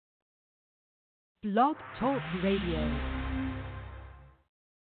Blog Talk Radio.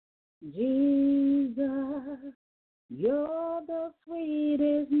 Jesus, you're the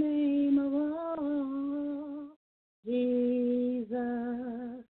sweetest name of all.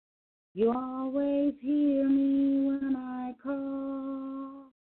 Jesus, you always hear me when I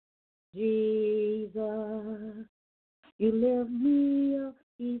call. Jesus, you lift me up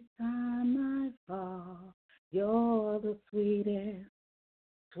each time I fall. You're the sweetest,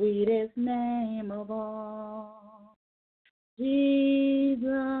 sweetest name of all. Jesus,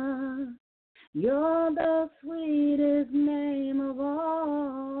 you're the sweetest name of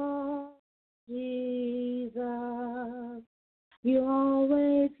all. Jesus, you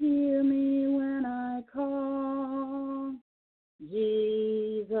always hear me when I call.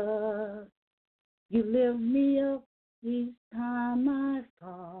 Jesus, you lift me up each time I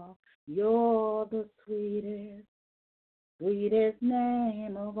fall. You're the sweetest, sweetest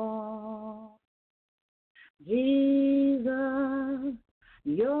name of all. Jesus,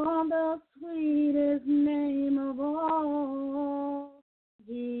 you're the sweetest name of all.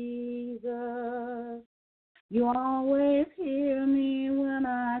 Jesus, you always hear me when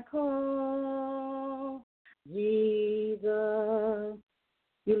I call. Jesus,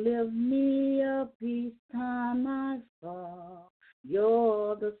 you lift me up each time I fall.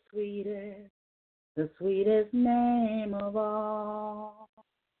 You're the sweetest name of all.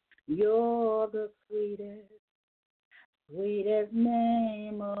 You're the sweetest, sweetest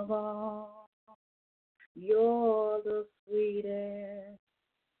name of all. You're the sweetest,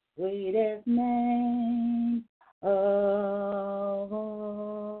 sweetest name of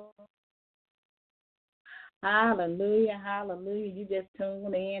all. Hallelujah, hallelujah. You just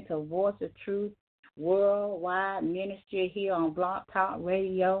tuned in to Voice of Truth Worldwide Ministry here on Blog Talk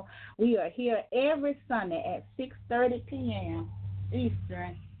Radio. We are here every Sunday at 6:30 p.m.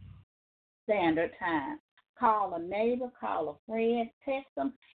 Eastern Standard Time. Call a neighbor, call a friend, text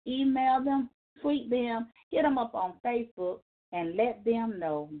them, email them, tweet them, hit them up on Facebook, and let them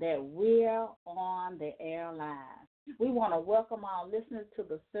know that we're on the air live. We want to welcome our listeners to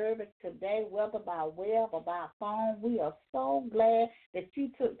the service today, whether by web or by phone. We are so glad that you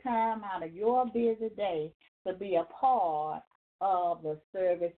took time out of your busy day to be a part of the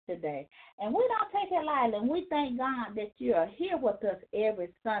service today. And we don't take it lightly, and we thank God that you are here with us every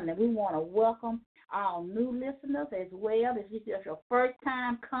Sunday. We want to welcome our new listeners as well. If it's just your first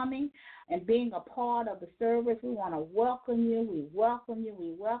time coming and being a part of the service, we want to welcome you. We welcome you.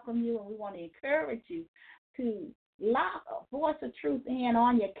 We welcome you, and we want to encourage you to lock a Voice of Truth in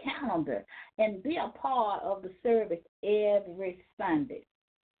on your calendar and be a part of the service every Sunday.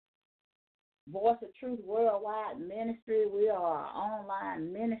 Voice of Truth Worldwide Ministry. We are an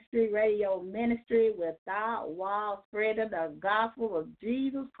online ministry, radio ministry without walls, spreading the gospel of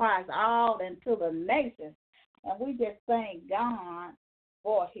Jesus Christ all into the nations. And we just thank God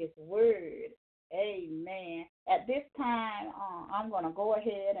for his word. Amen. At this time, I'm going to go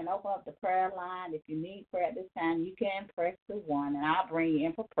ahead and open up the prayer line. If you need prayer at this time, you can press the 1, and I'll bring you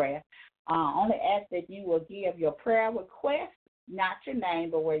in for prayer. Only ask that you will give your prayer request, not your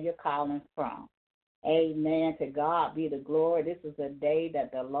name, but where you're calling from. Amen. To God be the glory. This is a day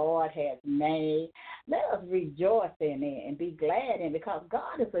that the Lord has made. Let us rejoice in it and be glad in it, because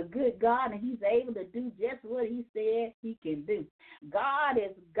God is a good God, and he's able to do just what he said he can do. God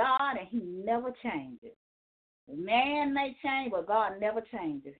is God, and he never changes. Man may change, but God never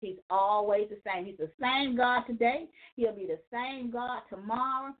changes. He's always the same. He's the same God today. He'll be the same God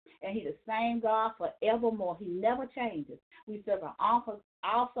tomorrow, and he's the same God forevermore. He never changes. We serve an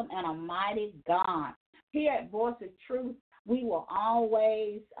awesome and a mighty God. Here at Voice of Truth, we will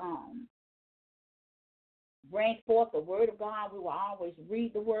always bring forth the word of God. We will always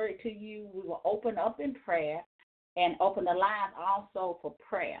read the word to you. We will open up in prayer and open the lines also for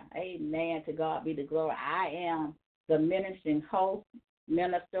prayer. Amen. To God be the glory. I am the ministering host,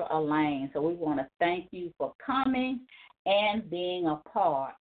 Minister Elaine. So we want to thank you for coming and being a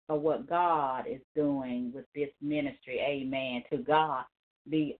part of what God is doing with this ministry. Amen. To God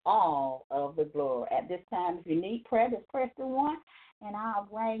be all of the glory. At this time, if you need prayer, just press the 1, and I'll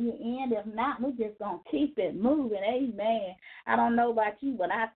bring you in. If not, we're just going to keep it moving. Amen. I don't know about you,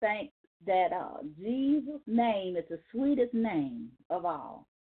 but I think that Jesus' name is the sweetest name of all.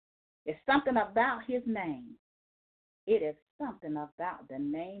 It's something about his name. It is something about the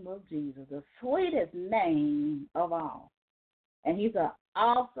name of Jesus, the sweetest name of all. And he's an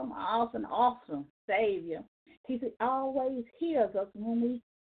awesome, awesome, awesome Savior. He always hears us when we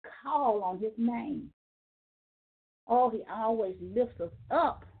call on his name. Oh, he always lifts us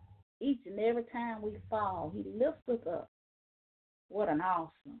up each and every time we fall. He lifts us up. What an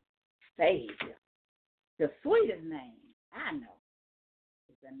awesome Savior. The sweetest name I know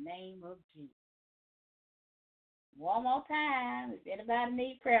is the name of Jesus. One more time. If anybody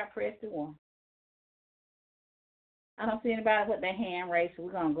needs prayer, press the one. I don't see anybody with their hand raised, so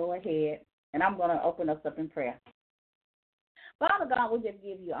we're going to go ahead, and I'm going to open us up in prayer. Father God, we just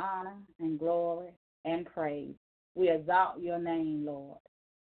give you honor and glory and praise. We exalt your name, Lord.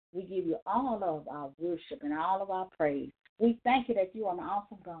 We give you all of our worship and all of our praise. We thank you that you are an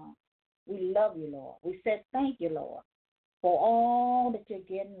awesome God. We love you, Lord. We said thank you, Lord, for all that you're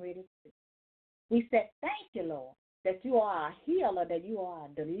getting ready to do. We said thank you, Lord, that you are a healer, that you are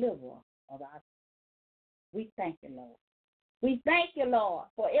a deliverer of our. We thank you, Lord. We thank you, Lord,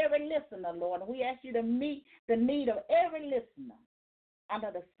 for every listener, Lord. And we ask you to meet the need of every listener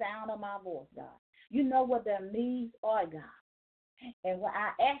under the sound of my voice, God. You know what their needs are, God. And when I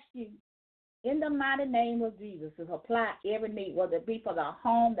ask you, in the mighty name of Jesus, to supply every need, whether it be for the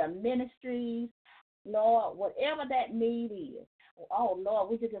home, the ministries, Lord, whatever that need is. Oh,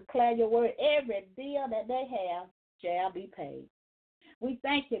 Lord, we just declare your word. Every bill that they have shall be paid. We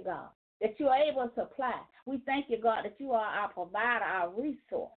thank you, God, that you are able to supply. We thank you, God, that you are our provider, our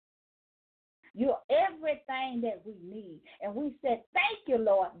resource. You're everything that we need. And we said, thank you,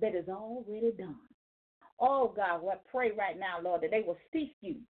 Lord, that is already done. Oh, God, we pray right now, Lord, that they will seek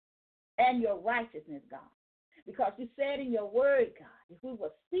you and your righteousness, God. Because you said in your word, God, if we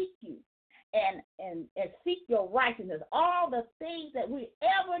will seek you and seek your righteousness, all the things that we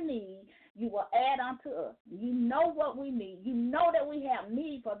ever need, you will add unto us. You know what we need. You know that we have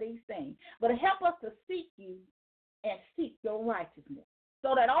need for these things. But help us to seek you and seek your righteousness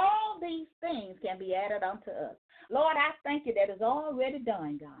so that all these things can be added unto us. Lord, I thank you that it's already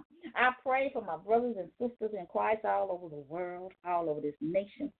done, God. I pray for my brothers and sisters in Christ all over the world, all over this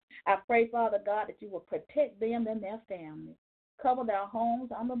nation. I pray, Father God, that you will protect them and their families. Cover their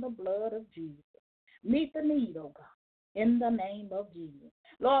homes under the blood of Jesus. Meet the need, oh God, in the name of Jesus.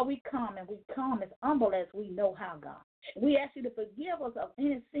 Lord, we come as humble as we know how, God. We ask you to forgive us of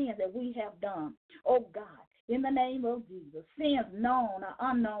any sins that we have done, oh God, in the name of Jesus. Sins known or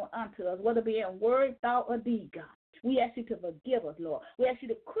unknown unto us, whether it be in word, thought, or deed, God. We ask you to forgive us, Lord. We ask you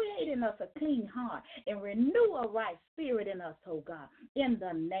to create in us a clean heart and renew a right spirit in us, oh God, in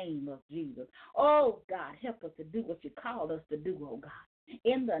the name of Jesus. Oh God, help us to do what you called us to do, oh God,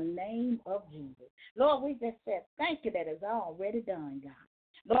 in the name of Jesus. Lord, we just said thank you that it's already done,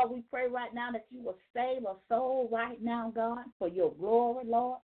 God. Lord, we pray right now that you will save a soul right now, God, for your glory,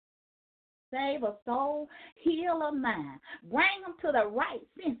 Lord. Save a soul, heal a mind. Bring them to the right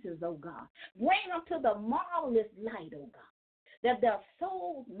senses, oh God. Bring them to the marvelous light, oh God, that their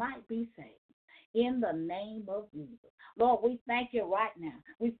souls might be saved. In the name of Jesus. Lord, we thank you right now.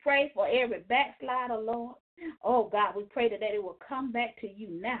 We pray for every backslider, Lord. Oh, God, we pray that it will come back to you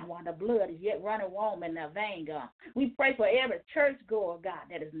now while the blood is yet running warm in their vein, God. We pray for every churchgoer, God,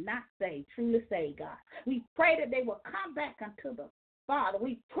 that is not saved, truly saved, God. We pray that they will come back unto the Father.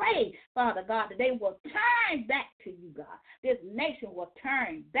 We pray, Father God, that they will turn back to you, God. This nation will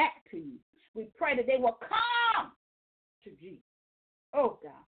turn back to you. We pray that they will come to Jesus. Oh,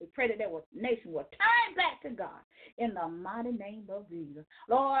 God, we pray that the nation will turn back to God in the mighty name of Jesus.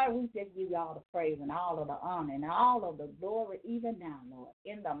 Lord, we just give you all the praise and all of the honor and all of the glory even now, Lord.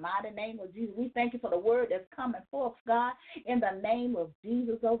 In the mighty name of Jesus, we thank you for the word that's coming forth, God, in the name of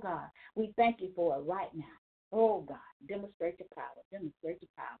Jesus, oh, God. We thank you for it right now. Oh, God, demonstrate your power, demonstrate your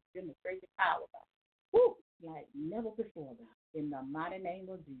power, demonstrate your power, God. Woo, like never before, God, in the mighty name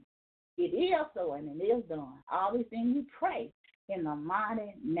of Jesus. It is so and it is done. All these things we pray in the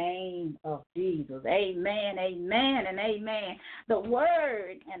mighty name of Jesus. Amen, amen, and amen. The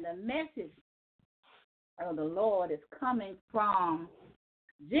word and the message of the Lord is coming from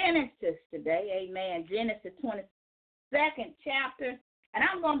Genesis today. Amen. Genesis 22nd chapter. And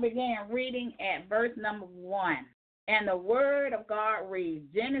I'm going to begin reading at verse number 1. And the word of God reads,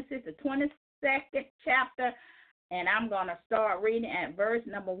 Genesis, the 22nd chapter, and I'm going to start reading at verse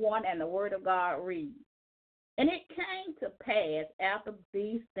number 1, and the word of God reads. And it came to pass after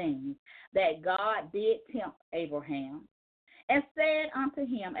these things that God did tempt Abraham, and said unto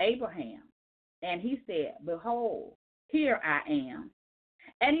him, Abraham. And he said, Behold, here I am.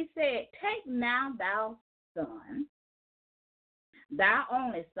 And he said, Take now thy son, thy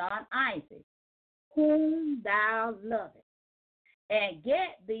only son Isaac, whom thou lovest, and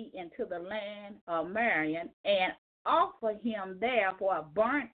get thee into the land of Moriah, and offer him there for a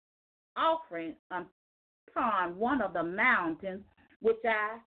burnt offering upon one of the mountains which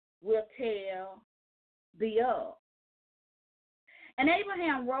I will tell thee of. And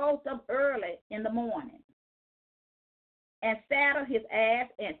Abraham rose up early in the morning and saddled his ass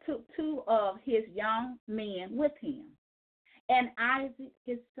and took two of his young men with him, and Isaac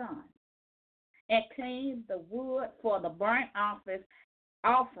his son, and cleaned the wood for the burnt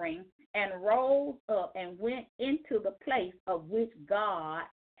offering, and rose up and went into the place of which God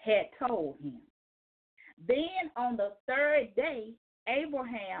had told him. Then on the third day,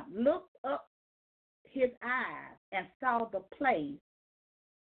 Abraham looked up his eyes and saw the place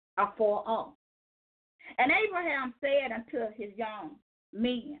afar off. And Abraham said unto his young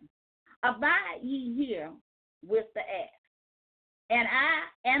men, Abide ye here with the ass, and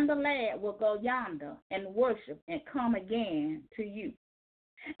I and the lad will go yonder and worship and come again to you.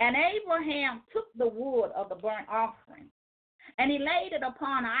 And Abraham took the wood of the burnt offering, and he laid it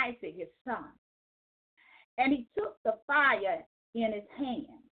upon Isaac his son. And he took the fire in his hand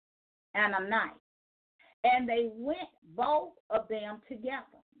and a knife, and they went both of them together.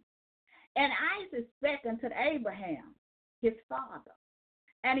 And Isaac spake unto Abraham his father,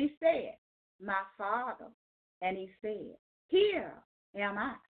 and he said, My father. And he said, Here am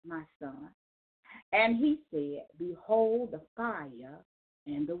I, my son. And he said, Behold the fire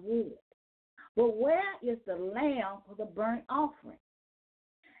and the wood, but where is the lamb for the burnt offering?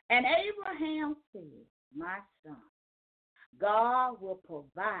 And Abraham said, My son, God will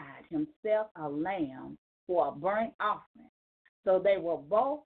provide himself a lamb for a burnt offering. So they were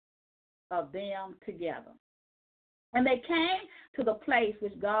both of them together. And they came to the place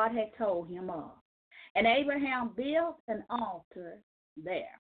which God had told him of. And Abraham built an altar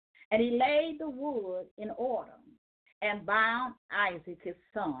there, and he laid the wood in order, and bound Isaac his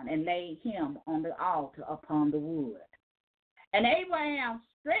son, and laid him on the altar upon the wood. And Abraham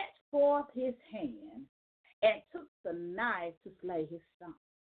stretched forth his hand, and took the knife to slay his son.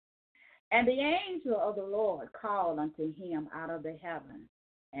 And the angel of the Lord called unto him out of the heaven,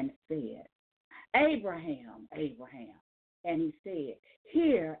 and said, Abraham, Abraham. And he said,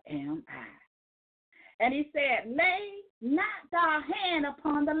 Here am I. And he said, Lay not thy hand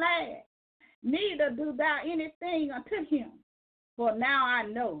upon the lad, neither do thou anything unto him. For now I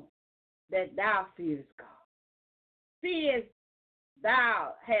know that thou fearest God. Seest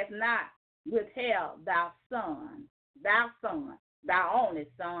thou hast not withheld thy only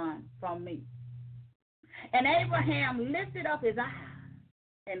son from me. And Abraham lifted up his eyes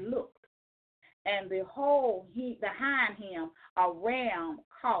and looked, and behold, behind him a ram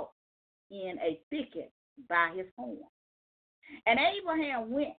caught in a thicket by his horn. And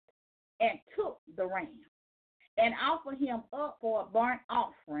Abraham went and took the ram, and offered him up for a burnt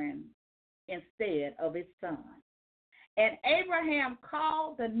offering instead of his son. And Abraham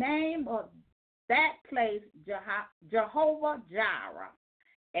called the name of that place Jehovah Jireh,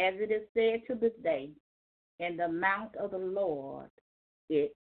 as it is said to this day, In the mount of the Lord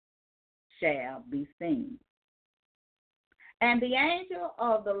it shall be seen. And the angel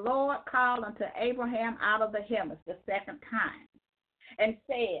of the Lord called unto Abraham out of the heavens the second time, and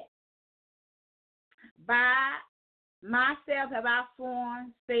said, By myself have I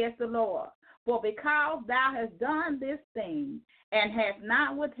sworn, saith the Lord, for because thou hast done this thing, and hast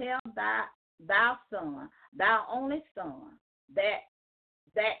not withheld thy son, thy only son, that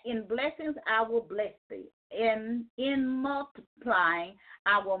in blessings I will bless thee, and in multiplying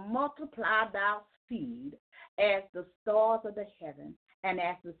I will multiply thy seed as the stars of the heaven, and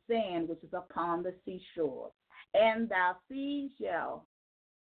as the sand which is upon the seashore. And thy seed shall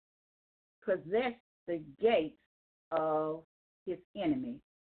possess the gates of his enemy,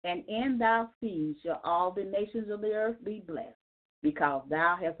 and in thy seed shall all the nations of the earth be blessed, because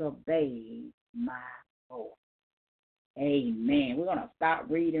thou hast obeyed my voice. Amen. We're going to stop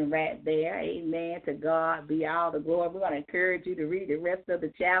reading right there. Amen. To God be all the glory. We're going to encourage you to read the rest of the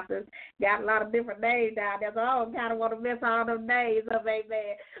chapters. Got a lot of different names down there, so I don't kind of want to mess all those names up.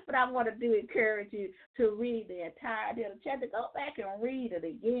 Amen. But I want to encourage you to read the entirety of the chapter. Go back and read it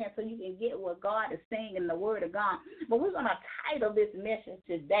again so you can get what God is saying in the Word of God. But we're going to title this message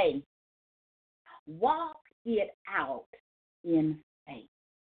today, Walk It Out in Faith.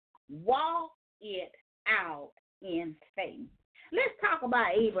 Walk it out in faith. Let's talk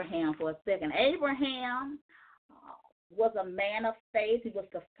about Abraham for a second. Abraham was a man of faith. He was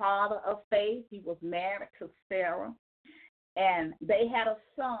the father of faith. He was married to Sarah, and they had a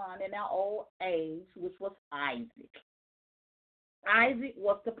son in their old age, which was Isaac. Isaac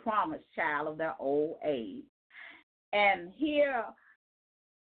was the promised child of their old age. And here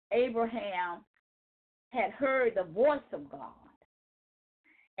Abraham had heard the voice of God.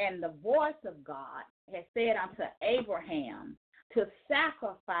 And the voice of God had said unto Abraham to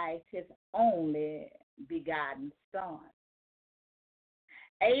sacrifice his only begotten son.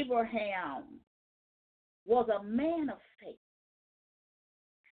 Abraham was a man of faith,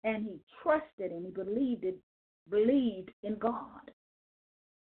 and he trusted and he believed in God.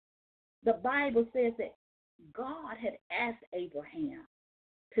 The Bible says that God had asked Abraham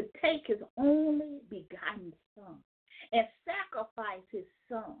to take his only begotten son and sacrifice his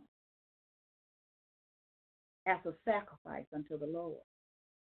son as a sacrifice unto the Lord.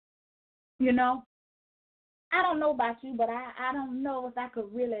 You know, I don't know about you, but I don't know if I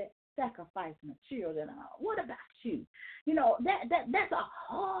could really sacrifice my children. What about you? You know, that's a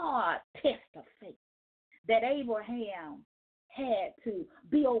hard test of faith that Abraham had to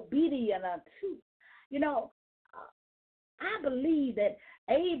be obedient unto. You know, I believe that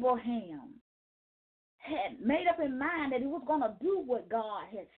Abraham had made up in mind that he was going to do what God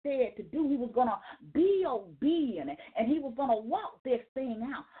had said to do. He was going to be obedient, and he was going to walk this thing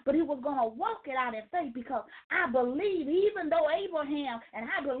out. But he was going to walk it out in faith, because I believe, even though Abraham, and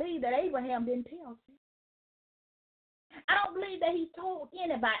I believe that Abraham didn't tell him. I don't believe that he told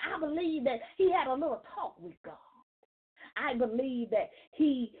anybody. I believe that he had a little talk with God. I believe that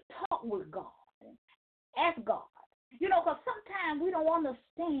he talked with God and asked God. You know, because sometimes we don't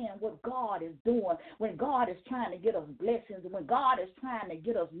understand what God is doing when God is trying to get us blessings and when God is trying to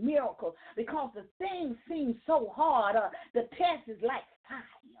get us miracles, because the things seem so hard. The test is like fire,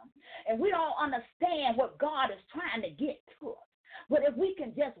 and we don't understand what God is trying to get to us. But if we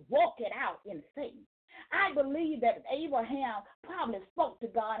can just walk it out in faith, I believe that Abraham probably spoke to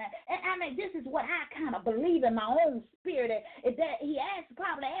God, and I mean, this is what I kind of believe in my own spirit, that he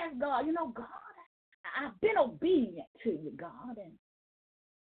probably asked God, you know, God, I've been obedient to you, God,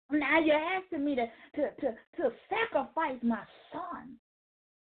 and now you're asking me to sacrifice my son,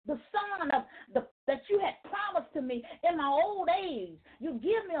 the son that you had promised to me in my old age. You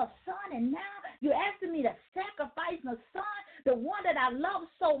give me a son, and now you're asking me to sacrifice my son, the one that I love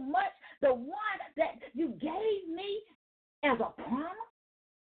so much, the one that you gave me as a promise.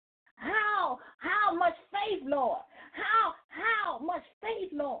 How much faith, Lord? How much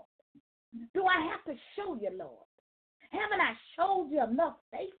faith, Lord, do I have to show you, Lord? Haven't I showed you enough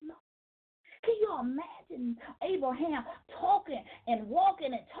faith, Lord? Can you imagine Abraham talking and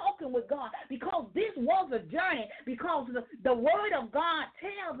walking and talking with God? Because this was a journey, because the Word of God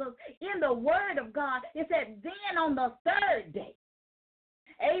tells us in the Word of God, it said, then on the third day,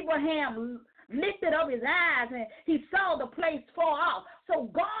 Abraham lifted up his eyes and he saw the place far off.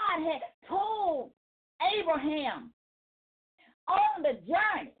 So God had told Abraham on the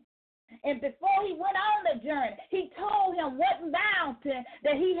journey. And before he went on the journey, he told him what mountain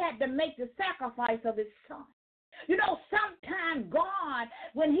that he had to make the sacrifice of his son. You know, sometimes God,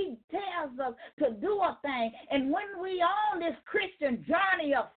 when he tells us to do a thing, and when we on this Christian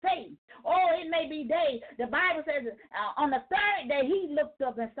journey of faith, it may be days, the Bible says on the third day he looked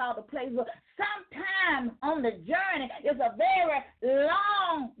up and saw the place. But sometimes on the journey is a very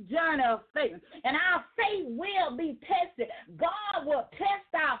long journey of faith, and our faith will be tested. God will test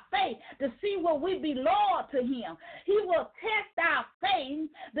our faith to see will we be loyal to him. He will test our faith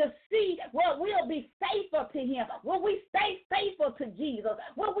to see what we'll be faithful to him. Will we stay faithful to Jesus?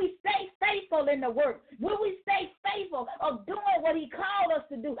 Will we stay faithful in the work? Will we stay faithful of doing what he called us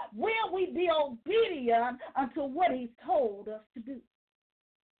to do? Will we be obedient unto what he told us to do?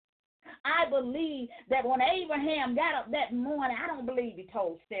 I believe that when Abraham got up that morning, I don't believe he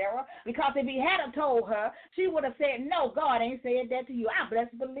told Sarah, because if he had told her, she would have said, no, God ain't said that to you. I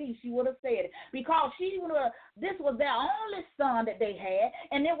best believe she would have said it, because this was their only son that they had,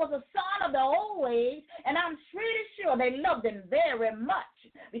 and it was a son of the old age, and I'm pretty sure they loved him very much,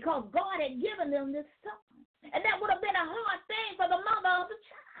 because God had given them this son, and that would have been a hard thing for the mother of the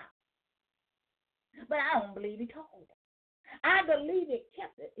child. But I don't believe he told her. I believe he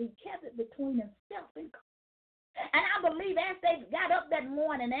kept it between himself and God. And I believe as they got up that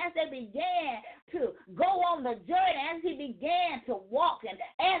morning, as they began to go on the journey, as he began to walk, and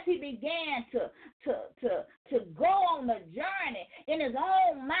as he began to go on the journey in his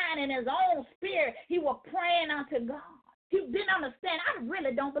own mind, in his own spirit, he was praying unto God. He didn't understand. I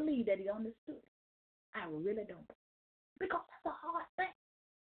really don't believe that he understood. I really don't. Because that's a hard thing.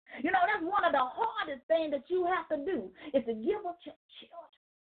 You know, that's one of the hardest things that you have to do is to give up your children.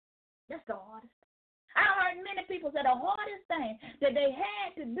 That's the hardest thing. I heard many people say the hardest thing that they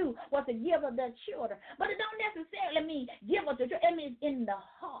had to do was to give up their children. But it don't necessarily mean give up the children. It means in the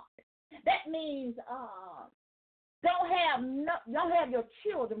heart. That means don't have your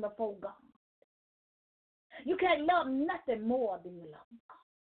children before God. You can't love nothing more than you love God.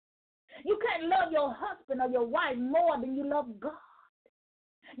 You can't love your husband or your wife more than you love God.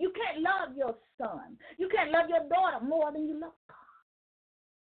 You can't love your son. You can't love your daughter more than you love God.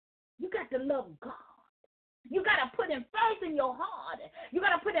 You got to love God. You got to put him first in your heart. You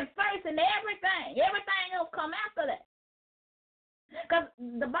got to put him first in everything. Everything else come after that. Because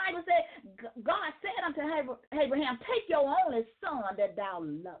the Bible said, God said unto Abraham, take your only son that thou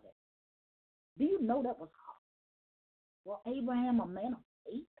lovest. Do you know that was hard? Well, Abraham, a man of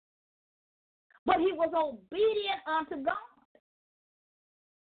faith. But he was obedient unto God.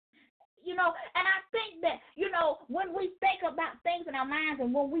 You know, and I think that, you know, when we think about things in our minds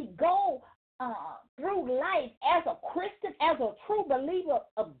and when we go through life as a Christian, as a true believer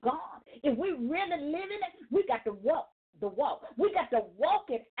of God, if we really live in it, we got to walk the walk. We got to walk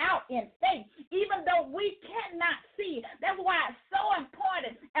it out in faith, even though we cannot see. That's why it's so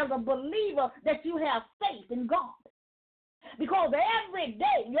important as a believer that you have faith in God. Because every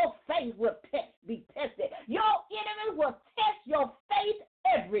day your faith will be tested. Your enemies will test your faith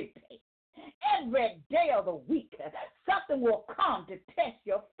every day. Every day of the week, something will come to test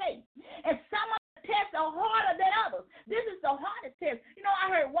your faith. And some of the tests are harder than others. This is the hardest test. You know, I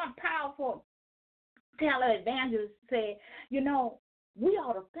heard one powerful evangelist say, you know, we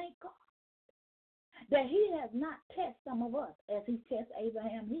ought to thank God that he has not tested some of us as he tests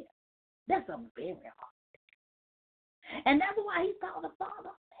Abraham here. That's a very hard test. And that's why he saw the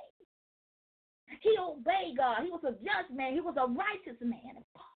Father faith. He obeyed God. He was a just man. He was a righteous man of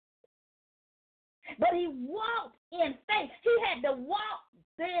God. But he walked in faith. He had to walk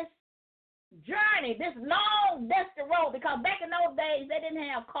this journey, this long, dusty road, because back in those days, they didn't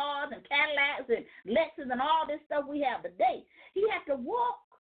have cars and Cadillacs and Lexus and all this stuff we have today. He had to walk.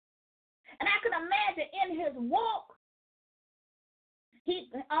 And I can imagine in his walk,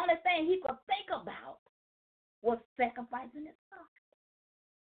 the only thing he could think about was sacrificing his son.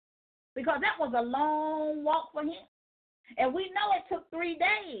 Because that was a long walk for him. And we know it took 3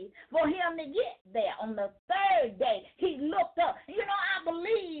 days for him to get there. On the third day, he looked up. You know, I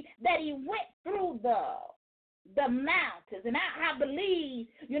believe that he went through the mountains. And I believe,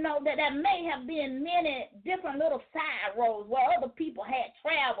 you know, that there may have been many different little side roads where other people had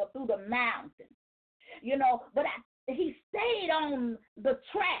traveled through the mountains. You know, but he stayed on the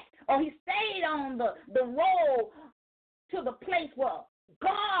track, or he stayed on the road to the place where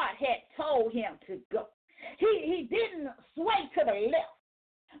God had told him to go. He didn't sway to the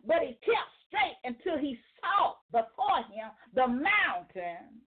left, but he kept straight until he saw before him the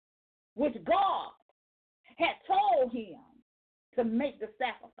mountain which God had told him to make the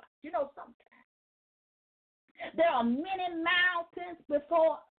sacrifice. You know, sometimes there are many mountains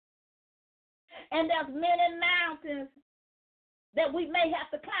before, and there's many mountains that we may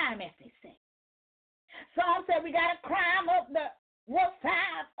have to climb, as they say. Some say we got to climb up the rough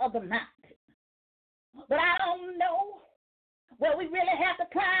side of the mountain. But I don't know where we really have to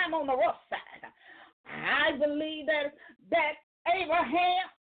climb on the rough side. I believe that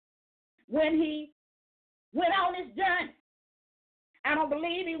Abraham, when he went on his journey, I don't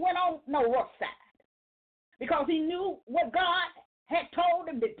believe he went on no rough side, because he knew what God had told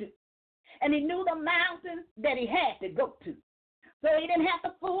him to do. And he knew the mountain that he had to go to. So he didn't have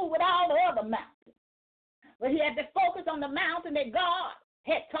to fool with all the other mountains. But he had to focus on the mountain that God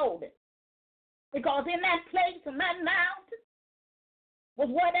had told him. Because in that place, in that mountain, was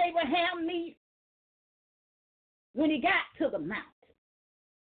what Abraham needed when he got to the mountain.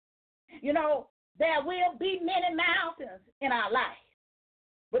 You know, there will be many mountains in our life.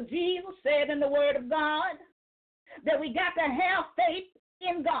 But Jesus said in the Word of God that we got to have faith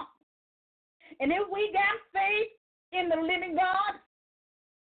in God. And if we got faith in the living God,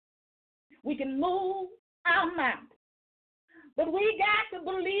 we can move our mountain. But we got to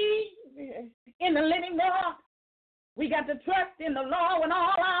believe in the living God. We got to trust in the Lord with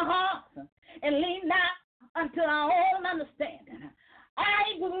all our hearts and lean not unto our own understanding.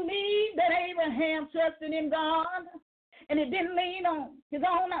 I believe that Abraham trusted in God, and he didn't lean on his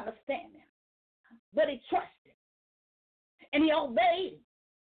own understanding, but he trusted, and he obeyed,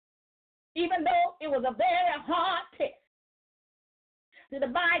 even though it was a very hard test. See, the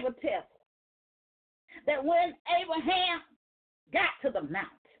Bible tells us that when Abraham got to the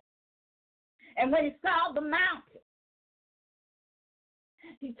mountain, and when he saw the mountain,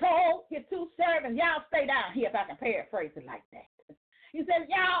 he told his two servants, y'all stay down here, if I can paraphrase it like that. He said,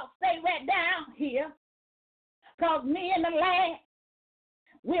 y'all stay right down here, because me and the lad,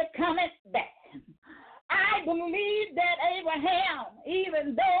 we're coming back. I believe that Abraham,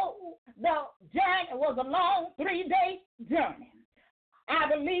 even though the journey was a long 3-day journey, I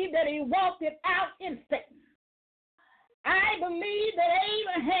believe that he walked it out in faith. I believe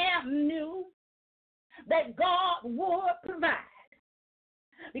that Abraham knew that God would provide,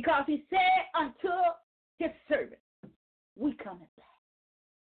 because he said unto his servant, we coming back.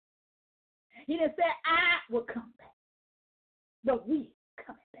 He didn't say, I will come back, but we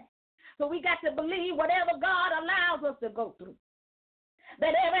coming back. So we got to believe whatever God allows us to go through,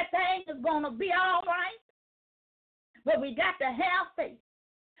 that everything is going to be all right. But we got to have faith.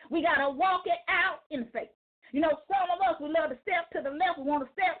 We got to walk it out in faith. You know, some of us, we love to step to the left, we want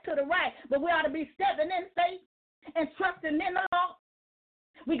to step to the right, but we ought to be stepping in faith and trusting in the Lord.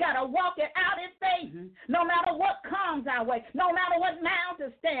 We got to walk it out in faith, no matter what comes our way, no matter what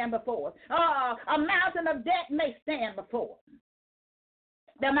mountains stand before us. A mountain of debt may stand before us.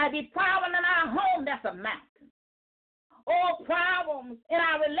 There might be problems in our home, that's a mountain. Or problems in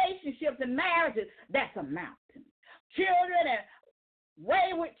our relationships and marriages, that's a mountain. Children and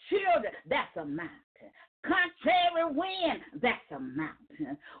wayward children, that's a mountain. Contrary wind, that's a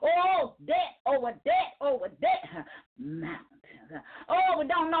mountain. Oh, debt over debt over debt, mountain. Oh, we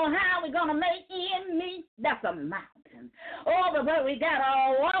don't know how we're going to make ends meet, that's a mountain. Oh, but we got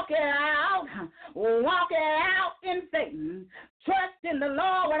to walk it out in faith. Trust in the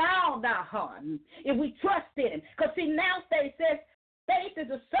Lord with all thy heart. If we trust in him, because see, now faith says, faith is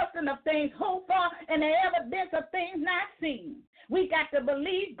the substance of things hoped for and the evidence of things not seen. We got to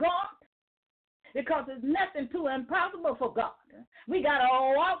believe God because there's nothing too impossible for God. We got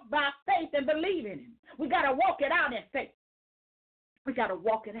to walk by faith and believe in him. We got to walk it out in faith. We got to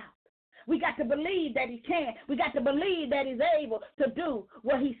walk it out. We got to believe that he can. We got to believe that he's able to do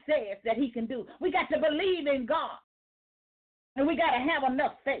what he says that he can do. We got to believe in God. And we got to have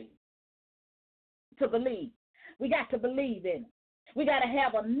enough faith to believe. We got to believe in him. We got to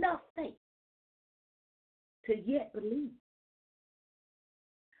have enough faith to yet believe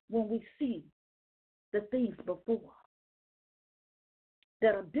when we see the things before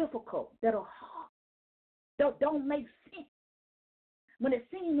that are difficult, that are hard, don't make sense. When it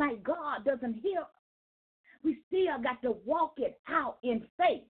seems like God doesn't hear, we still got to walk it out in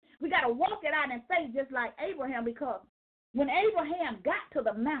faith. We got to walk it out in faith just like Abraham, because when Abraham got to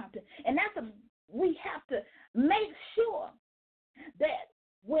the mountain, and we have to make sure that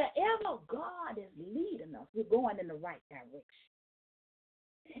wherever God is leading us, we're going in the right direction.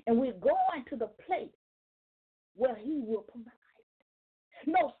 And we're going to the place where he will provide.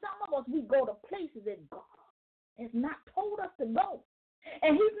 You know, some of us, we go to places that God has not told us to go.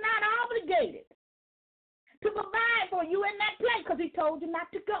 And he's not obligated to provide for you in that place because he told you not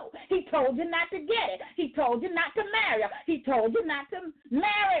to go. He told you not to get it. He told you not to marry her. He told you not to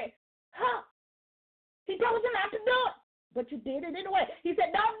marry her. He told you not to do it, but you did it anyway. He said,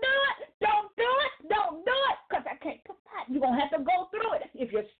 don't do it, don't do it, don't do it, because I can't provide. You're going to have to go through it.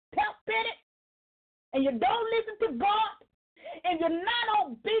 If you're step in it and you don't listen to God and you're not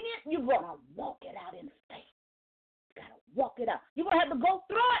obedient, you're going to walk it out in faith. You got to walk it out. You're going to have to go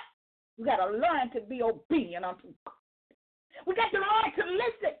through it. We got to learn to be obedient unto God. We got to learn to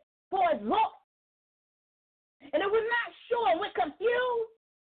listen for his voice. And if we're not sure and we're confused,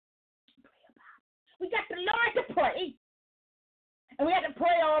 pray about it. We got to learn to pray. And we have to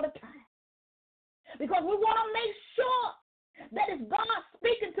pray all the time. Because we want to make sure that it's God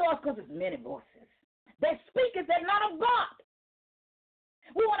speaking to us, because there's many voices. They speak if they're not of God.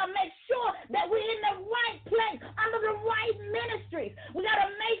 We want to make sure that we're in the right place, under the right ministries. We got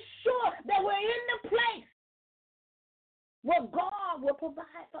to make sure that we're in the place where God will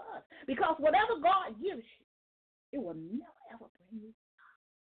provide for us. Because whatever God gives you, it will never, ever bring you sorrow.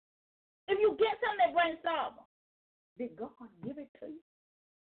 If you get something that brings sorrow, did God give it to you?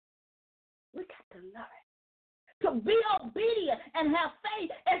 We got to learn to be obedient and have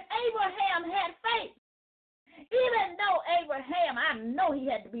faith as Abraham had faith. Even though Abraham, I know he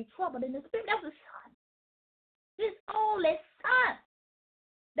had to be troubled in the spirit. That was his son. His only son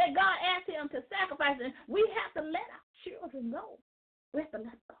that God asked him to sacrifice. And we have to let our children go. We have to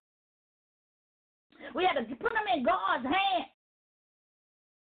let go. We have to put them in God's hands.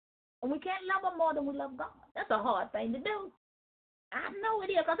 And we can't love them more than we love God. That's a hard thing to do. I know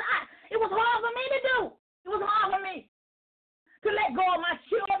it is, because it was hard for me to do. It was hard for me to let go of my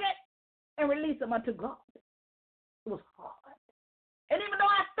children and release them unto God. It was hard. And even though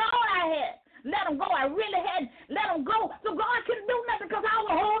I thought I had let them go, I really hadn't let them go. So God couldn't do nothing because I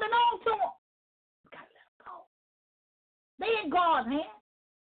was holding on to them. We got to let them go. They in God's hands.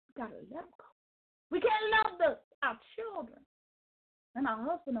 We got to let them go. We can't love our children and our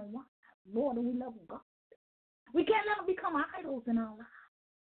husband and wife more than we love God. We can't let them become idols in our lives.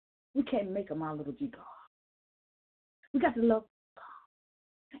 We can't make them our little G God. We got to love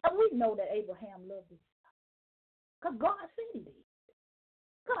God. And we know that Abraham loved his son, because God said he did.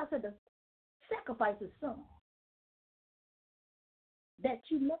 God said to sacrifice his son that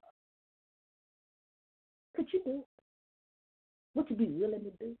you love. Could you do it? Would you be willing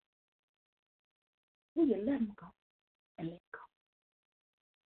to do it? Will you let him go and let go?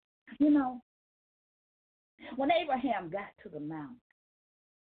 You know, when Abraham got to the mountain,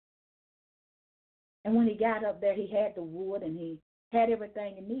 and when he got up there, he had the wood and he had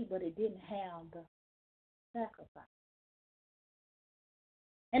everything he needed, but he didn't have the sacrifice.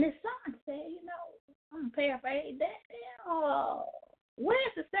 And his son said, you know, I'm going to paraphrase that.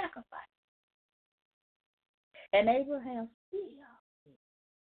 Where's the sacrifice? And Abraham still said,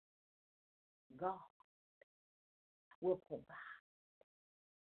 God will provide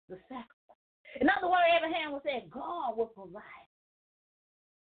the sacrifice. In other words, Abraham was saying, God will provide.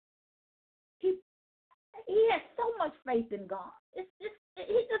 He had so much faith in God. He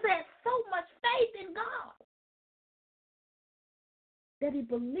just had so much faith in God that he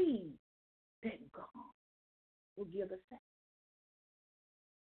believed that God will give the sacrifice.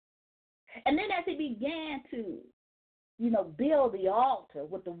 And then as he began to, build the altar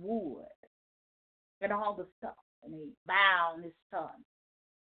with the wood and all the stuff, and he bound his son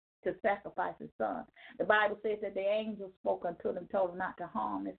to sacrifice his son, the Bible says that the angel spoke unto him and told him not to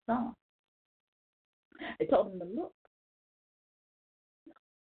harm his son. They told him to look.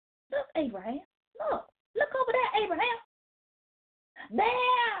 Look, Abraham. Look over there, Abraham.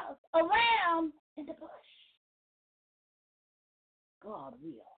 There's a ram in the bush. God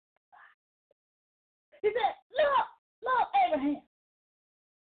will. He said, look, Abraham.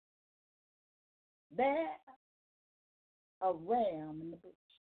 There's a ram in the bush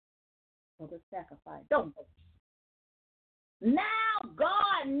for the sacrifice. Don't go. Now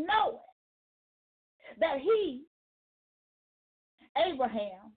God knoweth that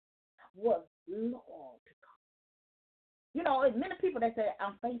Abraham, was loyal to God. There's many people that say,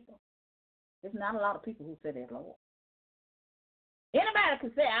 I'm faithful. There's not a lot of people who say they're loyal. Anybody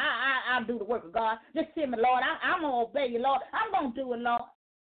can say, I'll do the work of God. Just send me, Lord. I'm going to obey you, Lord. I'm going to do it, Lord.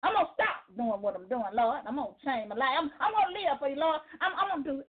 I'm going to stop doing what I'm doing, Lord. I'm going to change my life. I'm going to live for you, Lord. I'm going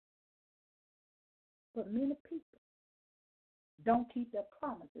to do it. But many people don't keep their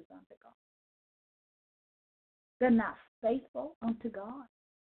promises unto God. They're not faithful unto God,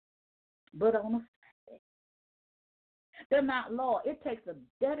 but on a Sunday. They're not loyal. It takes a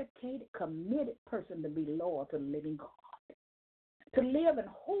dedicated, committed person to be loyal to the living God, to live in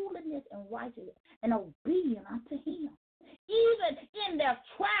holiness and righteousness and obedience unto Him, even in their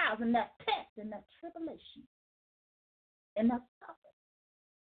trials and their tests and their tribulations and their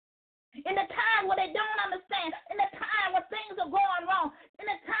suffering. In the time when they don't understand, in the time when things are going wrong, in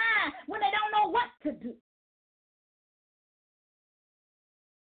the time when they don't know what to do.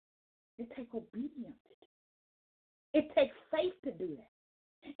 It takes obedience to do. It takes faith to do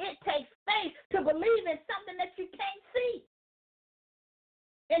that. It takes faith to believe in something that you can't see.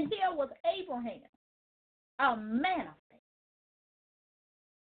 And here was Abraham, a man of faith.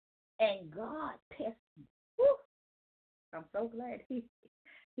 And God tested him. Whew. I'm so glad he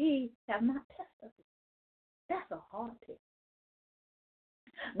has not tested us. That's a hard test.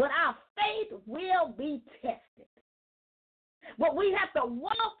 But our faith will be tested. But we have to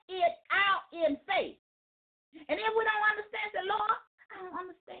walk it out in faith. And if we don't understand, say, Lord, I don't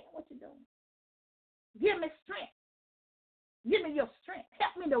understand what you're doing. Give me strength. Give me your strength.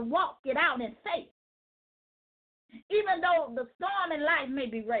 Help me to walk it out in faith. Even though the storm in life may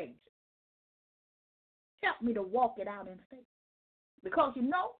be raging. Help me to walk it out in faith. Because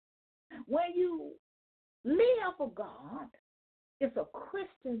when you live for God, it's a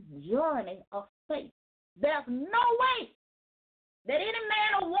Christian journey of faith. There's no way that any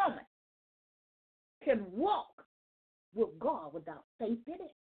man or woman can walk with God without faith in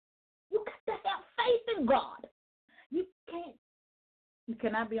it. You got to have faith in God. You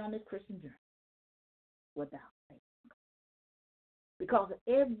cannot be on this Christian journey without faith. Because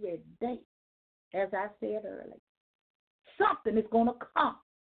every day, as I said earlier, something is going to come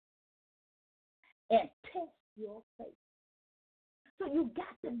and test your faith. So you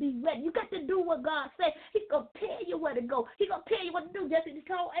got to be ready. You got to do what God said. He's going to tell you where to go. He's going to tell you what to do, just as he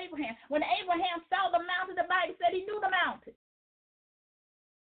told Abraham. When Abraham saw the mountain, the Bible said he knew the mountain.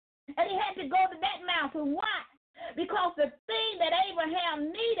 And he had to go to that mountain. Why? Because the thing that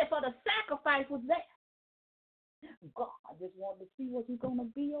Abraham needed for the sacrifice was there. God just wanted to see, was he going to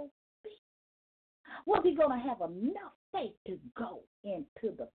be obedient? Was he going to have enough faith to go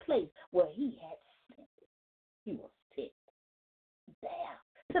into the place where he had sent it? He was sick. There,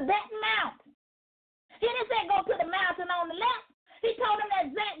 to that mountain. He didn't say go to the mountain on the left. He told him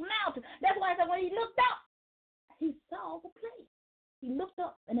that exact mountain. That's why I said when he looked up, he saw the place. He looked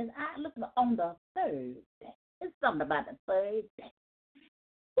up, and his eye looked up on the third day. It's something about the third day.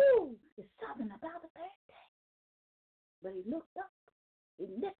 Woo! It's something about the third day. But he looked up. He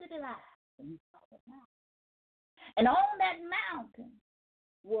lifted his eye. And he saw the mountain. And on that mountain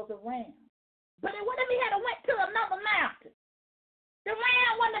was a ram. But what if he had went to another mountain? The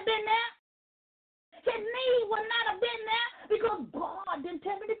ram wouldn't have been there. His need would not have been there because God didn't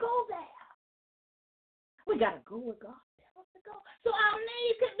tell me to go there. We got to go where God tells us to go. So our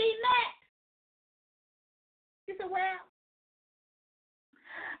needs could be met. He said, well,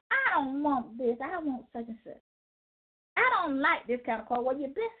 I don't want this. I want such and such. I don't like this kind of car. Well, you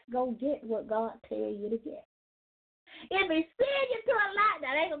best go get what God tells you to get. If he send you to a lot,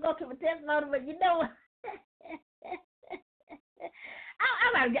 that ain't going to go to my testimony, but you know what?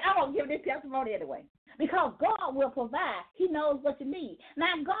 I'm going to give this testimony anyway. Because God will provide. He knows what you need.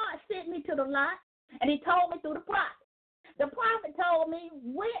 Now, God sent me to the lot, and he told me through the prophet. The prophet told me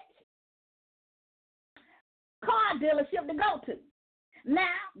which car dealership to go to.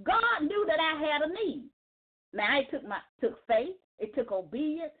 Now, God knew that I had a need. Now, it took faith. It took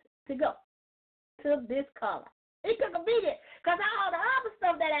obedience to go to this car. It took obedience because all the other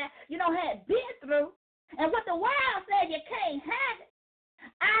stuff that I, had been through and what the world said you can't have it,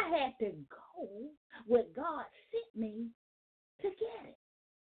 I had to go where God sent me to get it.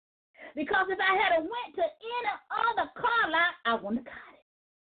 Because if I had went to any other car lot, I wouldn't have got it.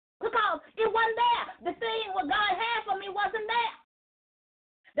 Because it wasn't there. The thing what God had for me wasn't there.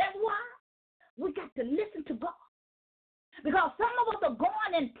 That's why we got to listen to God. Because some of us are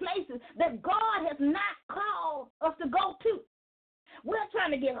going in places that God has not called us to go to. We're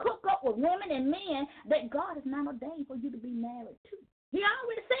trying to get hooked up with women and men that God has not ordained for you to be married to. He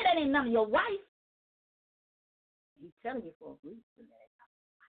already said that ain't none of your wife. He's telling you for a reason.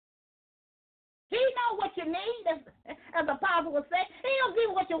 He knows what you need, as the apostle would say. He don't give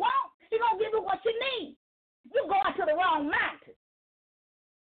you what you want. He don't give you what you need. You're going to the wrong mountain.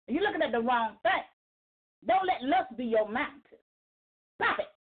 You're looking at the wrong thing. Don't let lust be your mountain. Stop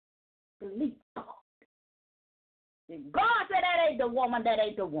it. Believe God. If God said that ain't the woman, that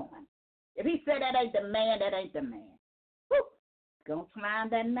ain't the woman. If he said that ain't the man, that ain't the man. Whew. Gonna climb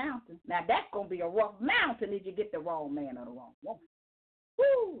that mountain. Now that's gonna be a rough mountain if you get the wrong man or the wrong woman.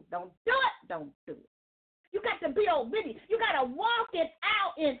 Woo! Don't do it. Don't do it. You got to be obedient. You got to walk it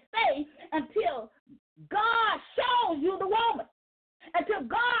out in faith until God shows you the woman. Until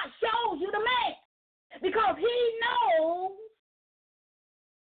God shows you the man. Because he knows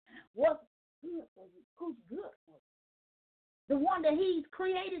what's good for you. Who's good for you. The one that he's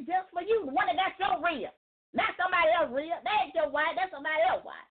created just for you. The one that got your real. Not somebody else real. That ain't your wife. That's somebody else's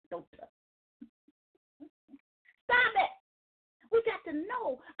wife. Don't touch it. Stop it. We got to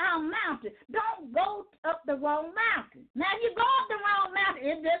know our mountain. Don't go up the wrong mountain. Now, if you go up the wrong mountain,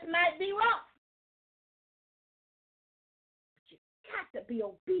 it just might be rough. But you got to be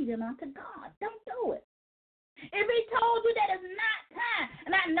obedient unto God. Don't do it. If he told you that it's not time,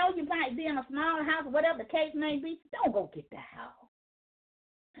 and I know you might be in a smaller house, whatever the case may be, don't go get the house.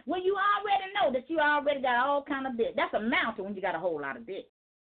 When you already know that you already got all kind of debt. That's a mountain when you got a whole lot of debt.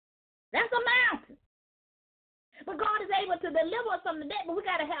 That's a mountain. But God is able to deliver us from the debt, but we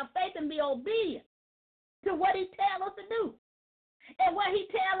got to have faith and be obedient to what he tells us to do and where he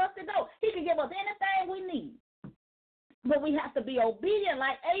tells us to go. He can give us anything we need, but we have to be obedient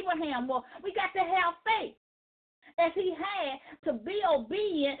like Abraham was. We got to have faith as he had to be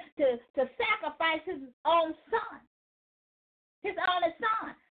obedient to sacrifice his own son, his only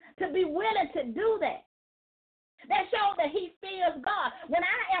son, to be willing to do that. That shows that he fears God. When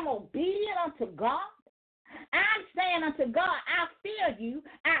I am obedient unto God, I'm saying unto God, I fear you,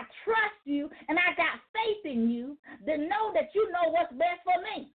 I trust you, and I got faith in you to know that you know what's best for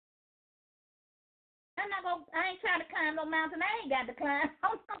me. I ain't trying to climb no mountain. I ain't got to climb.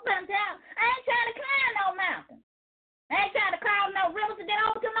 I ain't trying to climb no mountain. I ain't trying to cross no rivers to get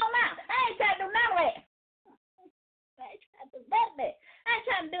over to no mountain. I ain't trying to do none of that. I ain't trying to do that. I ain't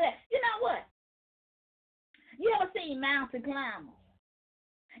trying to do that. You know what? You ever seen mountain climbers?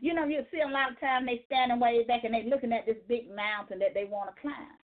 You see a lot of times they standing way back and they looking at this big mountain that they want to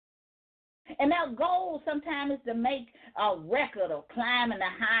climb. And their goal sometimes is to make a record of climbing the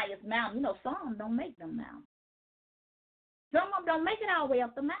highest mountain. Some don't make them mountains. Some of them don't make it all the way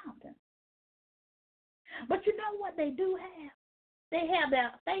up the mountain. But you know what they do have? They have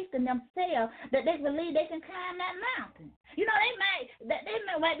their faith in themselves that they believe they can climb that mountain. They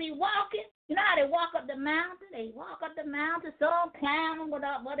might be walking. You know how they walk up the mountain? They walk up the mountain, some climbing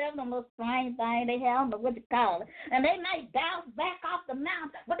without whatever the little strange thing they have, I don't know what you call it. And they might bounce back off the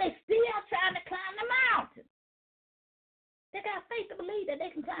mountain, but they still trying to climb the mountain. They got faith to believe that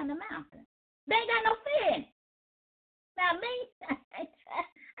they can climb the mountain. They ain't got no fear in it. Now me, I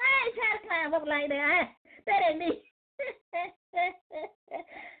ain't trying to climb up like that. That ain't me. ain't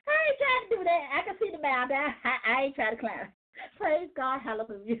trying to do that. I can see the mountain. I ain't trying to climb. Praise God,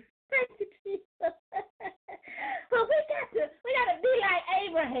 hallelujah. Thank you, Jesus. But we got to be like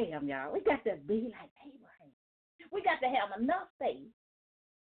Abraham, y'all. We got to be like Abraham. We got to have enough faith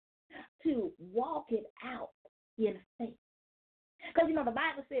to walk it out in faith. Because, the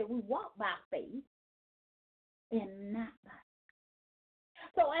Bible says we walk by faith and not by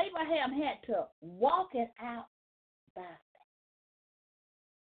faith. So Abraham had to walk it out by faith.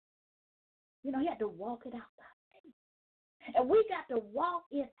 He had to walk it out by faith. And we got to walk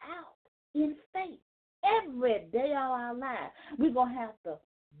it out in faith. Every day of our lives, we're going to have to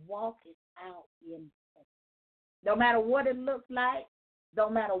walk it out in faith. No matter what it looks like, no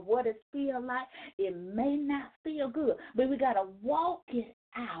matter what it feels like, it may not feel good, but we got to walk it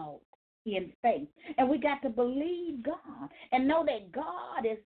out in faith. And we got to believe God and know that God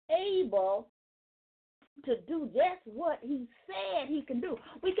is able to do just what he said he can do.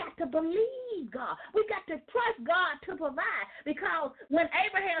 We got to believe God. We got to trust God to provide, because when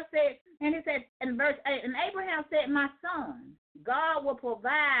Abraham said, and he said in verse 8, and Abraham said, my son, God will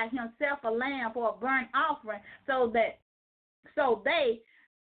provide himself a lamb for a burnt offering so they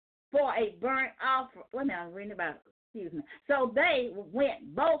for a burnt offering. Wait a minute, I'm reading about it. Excuse me. So they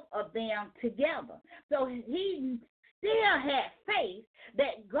went, both of them, together. So he still had faith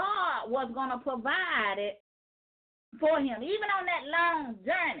that God was going to provide it for him, even on that long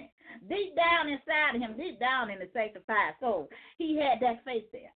journey. Deep down inside of him, deep down in the sanctified soul, he had that faith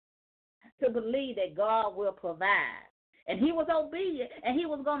there to believe that God will provide. And he was obedient, and he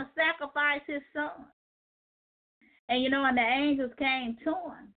was going to sacrifice his son. And, and the angels came to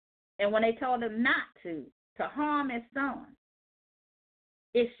him, and when they told him not to harm his son,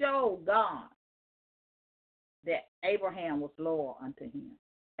 it showed God that Abraham was loyal unto him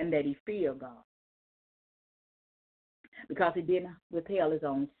and that he feared God, because he didn't withhold his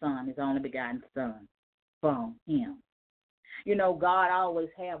own son, his only begotten son, from him. God always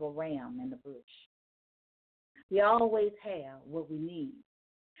have a ram in the bush. He always have what we need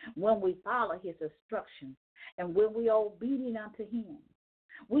when we follow his instructions and when we are obedient unto him.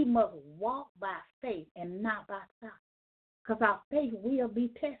 We must walk by faith and not by sight, because our faith will be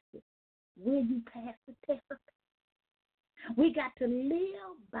tested. Will you pass the test of faith? We got to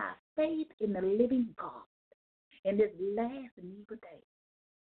live by faith in the living God in this last and evil day.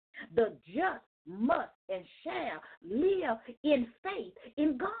 The just must and shall live in faith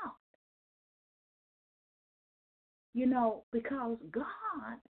in God. Because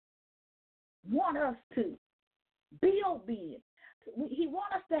God wants us to be obedient. He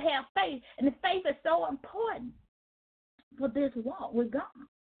wants us to have faith, and the faith is so important for this walk with God.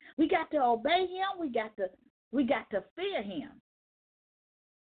 We got to obey him. We got to fear him.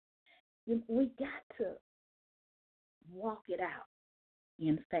 We got to walk it out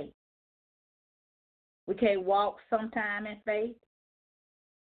in faith. We can't walk sometime in faith.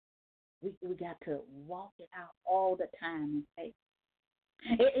 We got to walk it out all the time in faith.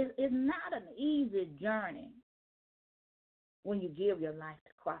 It's not an easy journey when you give your life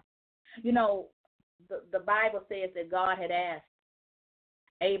to Christ. The Bible says that God had asked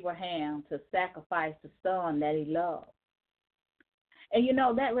Abraham to sacrifice the son that he loved. And,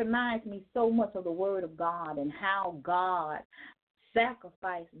 that reminds me so much of the Word of God and how God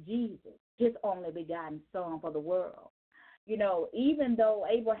sacrificed Jesus, his only begotten son, for the world. Even though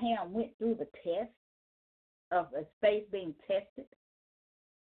Abraham went through the test of his faith being tested,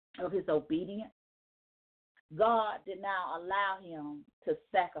 of his obedience, God did not allow him to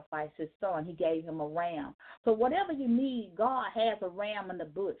sacrifice his son. He gave him a ram. So whatever you need, God has a ram in the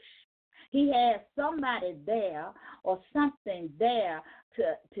bush. He has somebody there or something there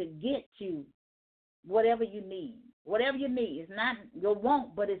to get you whatever you need. Whatever you need. It's not your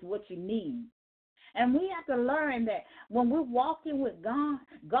want, but it's what you need. And we have to learn that when we're walking with God,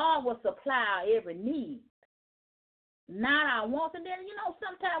 God will supply our every need, not our wants. And then,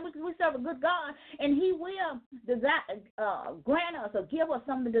 sometimes we serve a good God, and he will grant us or give us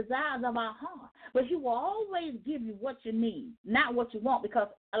some of the desires of our heart. But he will always give you what you need, not what you want, because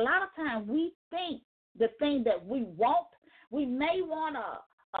a lot of times we think the thing that we want, we may want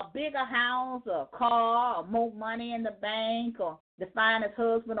a bigger house or a car or more money in the bank or the finest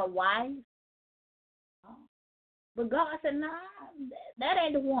husband or wife. But God said, nah, that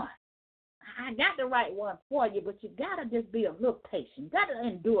ain't the one. I got the right one for you, but you got to just be a little patient. You got to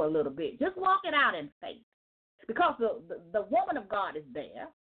endure a little bit. Just walk it out in faith, because the woman of God is there.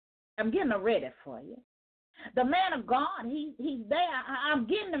 I'm getting her ready for you. The man of God, he's there. I'm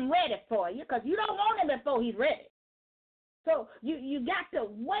getting him ready for you, because you don't want him before he's ready. So you got to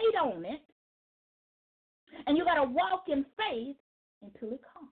wait on it And you got to walk in faith until it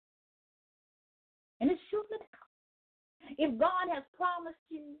comes. And it's surely to come. If God has promised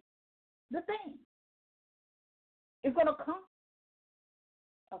you the thing, it's going to come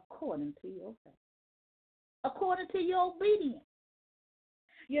according to your faith, according to your obedience.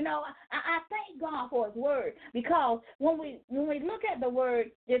 You know, I thank God for His word, because when we look at the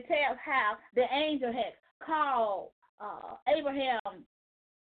word, it tells how the angel had called Abraham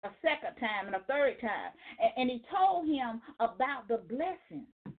a second time and a third time, and he told him about the blessing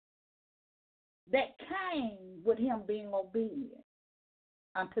that came with him being obedient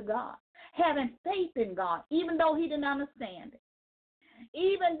unto God, having faith in God, even though he didn't understand it,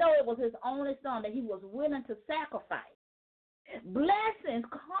 even though it was his only son that he was willing to sacrifice. Blessings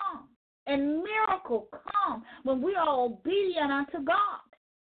come and miracles come when we are obedient unto God.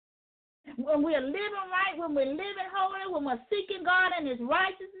 When we're living right, when we're living holy, when we're seeking God and His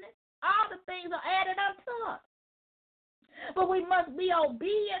righteousness, all the things are added unto us. But we must be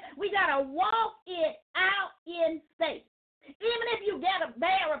obedient. We got to walk it out in faith. Even if you get a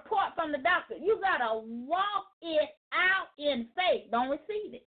bad report from the doctor, you got to walk it out in faith. Don't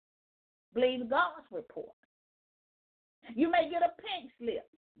receive it. Believe God's report. You may get a pink slip.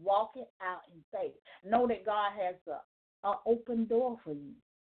 Walk it out in faith. Know that God has an open door for you.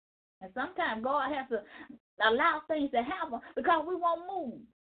 And sometimes God has to allow things to happen because we won't move.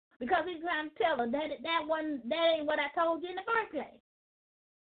 Because He's trying to tell us that ain't what I told you in the first place.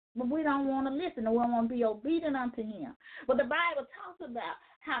 But we don't want to listen, and we don't want to be obedient unto Him. But the Bible talks about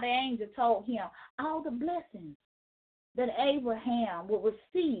how the angel told him all the blessings that Abraham would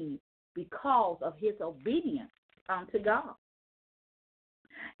receive because of his obedience unto God.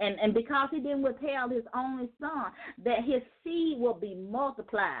 And because he didn't withhold his only son, that his seed will be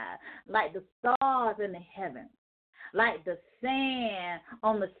multiplied like the stars in the heavens, like the sand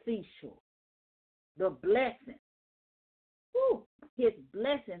on the seashore. The blessings. His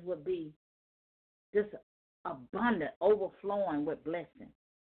blessings would be just abundant, overflowing with blessings.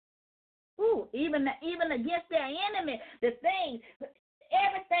 Even against their enemy, the things,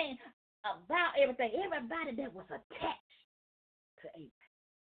 everything about everything, everybody that was attached to Abraham,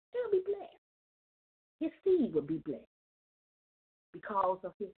 they'll be blessed. His seed will be blessed because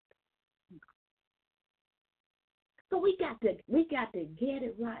of his. So we got to get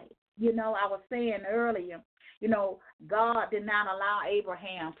it right. You know, I was saying earlier, you know, God did not allow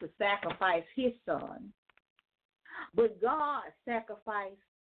Abraham to sacrifice his son, but God sacrificed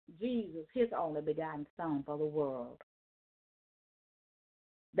Jesus, his only begotten son, for the world,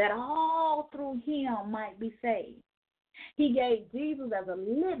 that all through him might be saved. He gave Jesus as a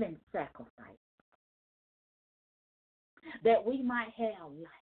living sacrifice, that we might have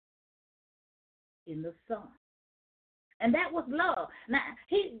life in the Son. And that was love. Now,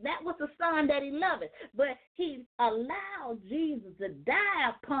 that was the Son that He loved, but He allowed Jesus to die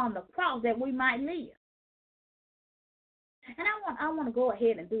upon the cross that we might live. And I want to go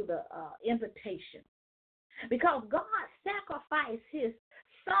ahead and do the invitation, because God sacrificed His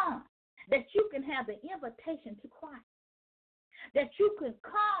Son that you can have the invitation to Christ, that you can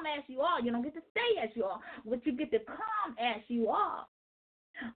come as you are. You don't get to stay as you are, but you get to come as you are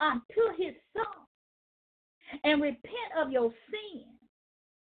unto His Son and repent of your sin,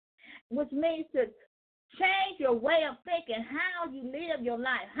 which means to change your way of thinking, how you live your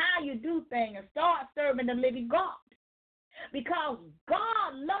life, how you do things, and start serving the living God. Because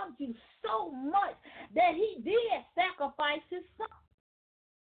God loved you so much that He did sacrifice His Son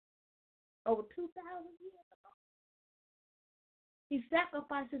over 2,000 years ago. He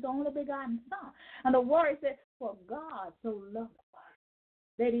sacrificed His only begotten Son. And the word says, for God so loved us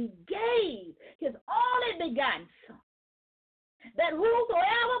that He gave His only begotten Son, that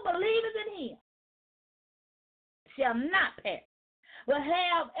whosoever believeth in Him shall not perish, but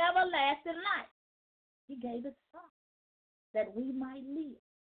have everlasting life. He gave His Son that we might live,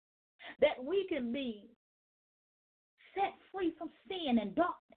 that we can be set free from sin and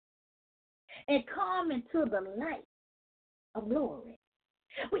darkness and come into the light of glory.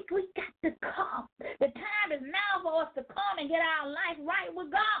 We got to come. The time is now for us to come and get our life right with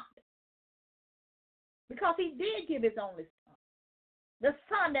God, because He did give His only Son, the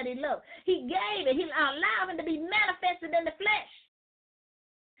Son that He loved. He gave it. He allowed Him to be manifested in the flesh,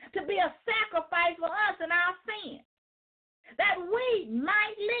 to be a sacrifice for us and our sins, that we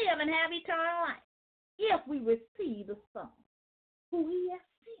might live and have eternal life if we receive the Son who He has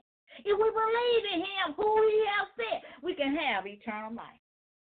sent. If we believe in Him who He has sent, we can have eternal life.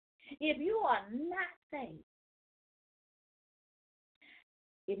 If you are not saved,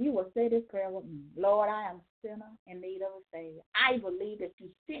 If you will say this prayer with me, Lord, I am a sinner in need of a Savior. I believe that you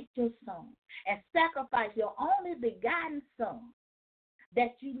sent your Son and sacrificed your only begotten Son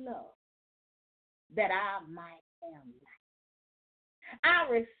that you love, that I might have life.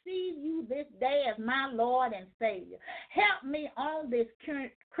 I receive you this day as my Lord and Savior. Help me on this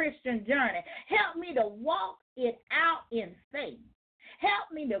Christian journey. Help me to walk it out in faith.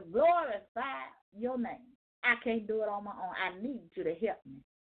 Help me to glorify your name. I can't do it on my own. I need you to help me.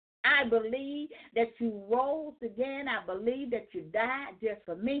 I believe that you rose again. I believe that you died just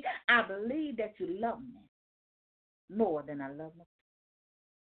for me. I believe that you love me more than I love myself.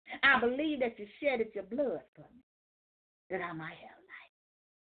 I believe that you shedded your blood for me, that I might have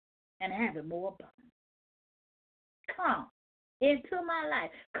life and have it more abundant. Come into my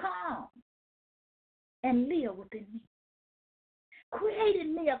life. Come and live within me. Create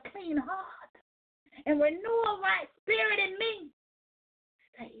in me a clean heart and renew a right spirit in me.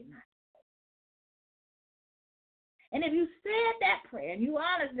 Save my soul. And if you said that prayer and you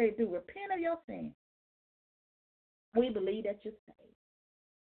honestly do repent of your sin, we believe that you're saved.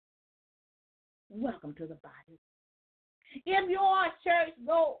 Welcome to the body. If you're a church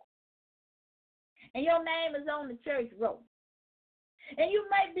goer and your name is on the church roll, and you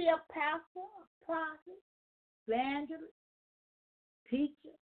may be a pastor, a prophet, evangelist,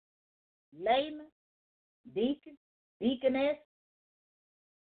 teacher, layman, deacon, deaconess,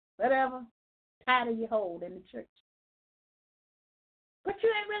 whatever title you hold in the church. But you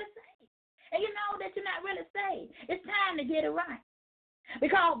ain't really saved. And you know that you're not really saved. It's time to get it right.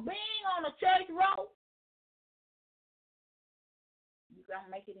 Because being on a church roll, you don't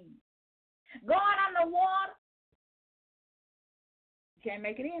make it in. Going on the water, you can't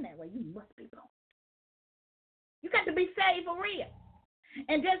make it in that way. You must be born. You got to be saved for real.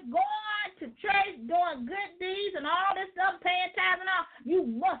 And just going to church, doing good deeds and all this stuff, paying tithes and all, you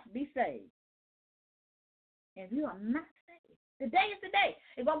must be saved. And if you are not saved, today is the day.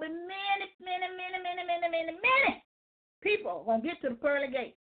 It's going to be many people going to get to the pearly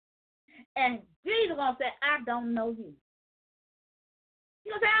gate. And Jesus going to say, I don't know you.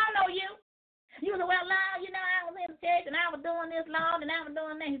 He's going to say, I don't know you. You say, well, Lord, you know, I was in the church and I was doing this, Lord, and I was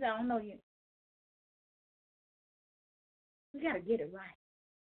doing that. He said, I don't know you. We got to get it right.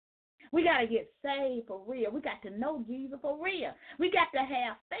 We got to get saved for real. We got to know Jesus for real. We got to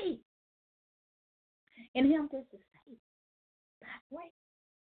have faith in him just to save by grace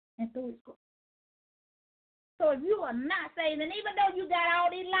and through his grace. So if you are not saved, and even though you got all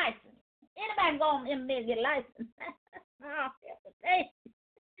these licenses, anybody go in there and get a license? Oh, hey.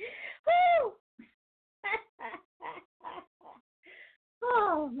 Woo!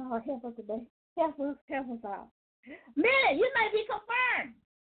 Oh, Lord, help us today. Help us out. Man, you may be confirmed.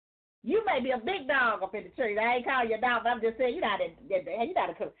 You may be a big dog up in the church. I ain't calling you a dog, but I'm just saying you know how to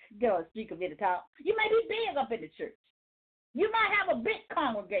go and speak a bit of talk. You may be big up in the church. You might have a big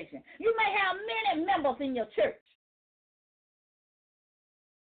congregation. You may have many members in your church.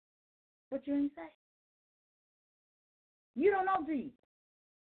 But you ain't saved. You don't know Jesus.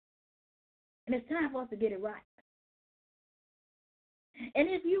 And it's time for us to get it right. And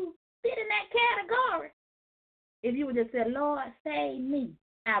if you fit in that category, if you would just say, Lord, save me,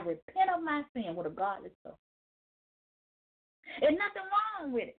 I repent of my sin with a godly soul. There's nothing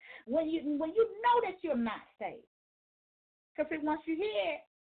wrong with it. When you know that you're not saved, because once you hear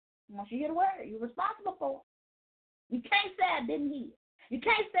the word, you're responsible for it. You can't say I didn't hear. You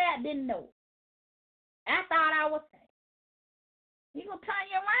can't say I didn't know. I thought I was saved. He's going to turn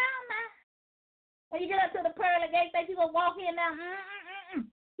you around now. When you get up to the pearly gate, think you're going to walk in now.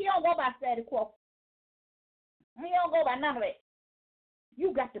 He don't go by status quo. He don't go by none of that.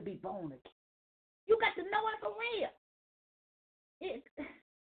 You got to be born again. You got to know it for real. It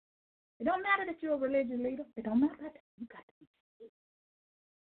don't matter that you're a religious leader. It don't matter that. You got to be saved.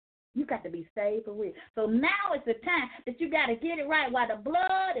 You got to be saved for real. So now is the time that you got to get it right while the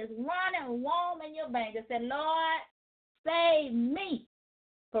blood is running warm in your veins. Just say, Lord, save me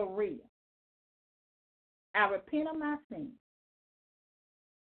for real. I repent of my sins.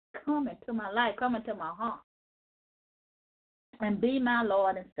 Come into my life. Come into my heart. And be my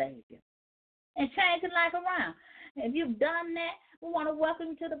Lord and Savior. And change your life around. If you've done that, we want to welcome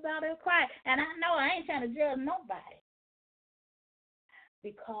you to the body of Christ. And I know I ain't trying to judge nobody.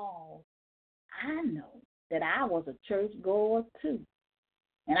 Because I know that I was a church goer too.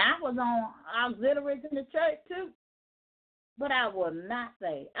 And I was on auxiliaries in the church too. But I was not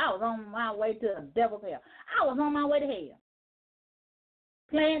saved. I was on my way to the devil's hell. I was on my way to hell.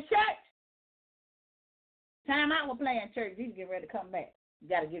 Playing church. Time out with playing church. Jesus get ready to come back. You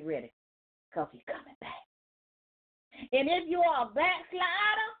got to get ready because he's coming back. And if you are a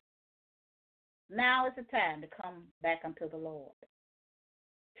backslider, Now is the time to come back unto the Lord.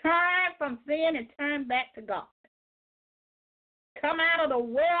 Turn from sin and turn back to God. Come out of the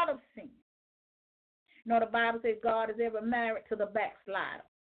world of sin. You know, the Bible says God is ever married to the backslider.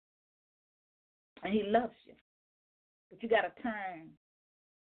 And he loves you. But you got to turn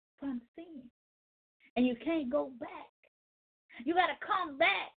from sin. And you can't go back. You got to come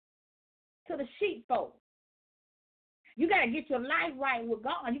back to the sheepfold. You got to get your life right with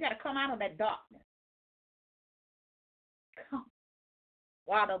God. You got to come out of that darkness. Come.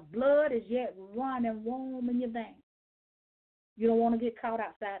 While the blood is yet running warm in your veins. You don't want to get caught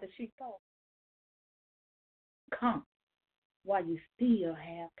outside the sheepfold. Come while you still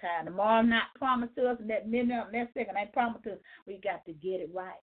have time. Tomorrow not promised to us, and that minute, next second ain't promised to us. We got to get it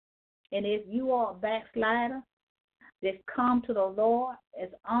right. And if you are a backslider, just come to the Lord as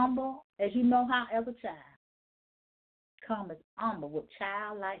humble as you know how as a child. Come as humble with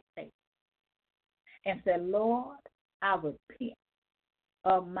childlike faith. And say, Lord, I repent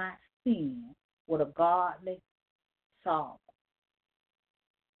of my sin with a godly sorrow.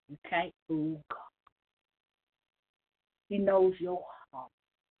 You can't fool God. He knows your heart.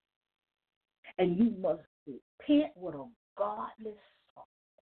 And you must repent with a godly sorrow.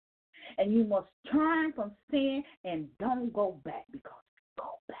 And you must turn from sin and don't go back, because if you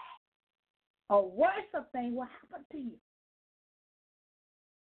go back, a worse thing will happen to you.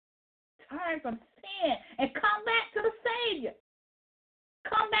 Turn from sin and come back to the Savior.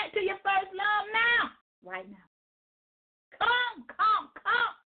 Come back to your first love now. Right now. Come.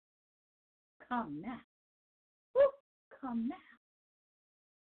 Come now. Woo. Come now.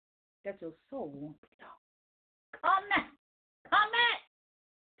 That your soul won't be lost. Come now. Come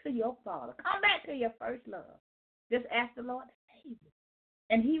back to your Father. Come back to your first love. Just ask the Lord to save you.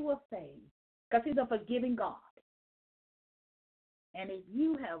 And he will save you. Because he's a forgiving God. And if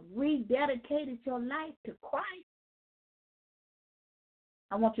you have rededicated your life to Christ,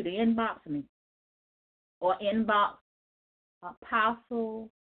 I want you to inbox me or inbox Apostle,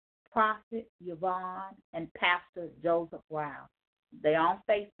 Prophet Yvonne, and Pastor Joseph Brown. They're on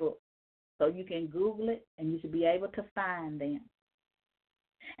Facebook, so you can Google it, and you should be able to find them.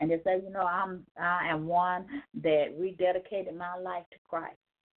 And they say, I am one that rededicated my life to Christ,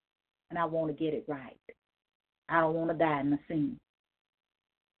 and I want to get it right. I don't want to die in the sin.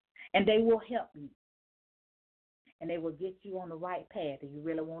 And they will help you. And they will get you on the right path if you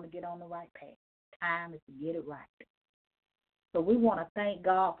really want to get on the right path. Time is to get it right. So we want to thank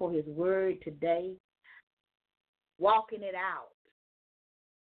God for his word today, walking it out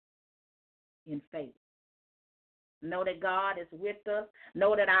in faith. Know that God is with us.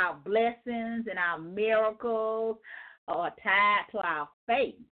 Know that our blessings and our miracles are tied to our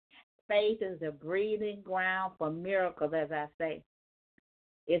faith. Faith is the breathing ground for miracles, as I say.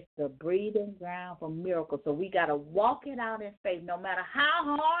 It's the breathing ground for miracles. So we got to walk it out in faith, no matter how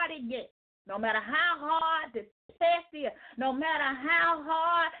hard it gets, no matter how hard the test is, no matter how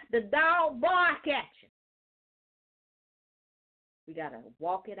hard the dog bark at you. We got to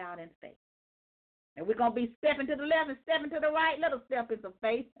walk it out in faith. And we're going to be stepping to the left and stepping to the right. Little step in some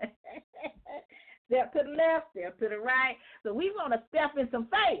faith. Step to the left, step to the right. So we want to step in some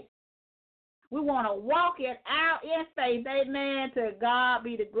faith. We want to walk it out in faith. Amen. To God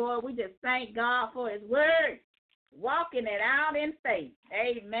be the glory. We just thank God for his word. Walking it out in faith.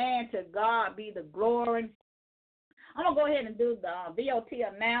 Amen. To God be the glory. I'm going to go ahead and do the VOT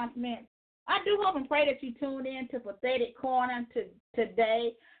announcement. I do hope and pray that you tune in to Pathetic Corner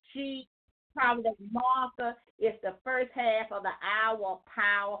today. She, probably Martha, is the first half of the hour of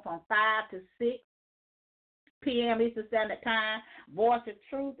power from 5 to 6. PM Eastern Standard Time. Voice of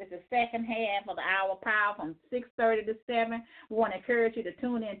Truth is the second half of the hour of power from 6:30 to 7. We want to encourage you to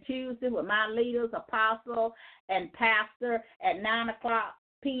tune in Tuesday with my leaders, Apostle and Pastor, at 9 o'clock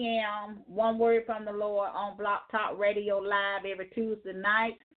p.m. One Word from the Lord on Block Talk Radio Live every Tuesday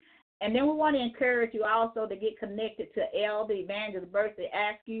night. And then we want to encourage you also to get connected to Elder Evangelist Birthday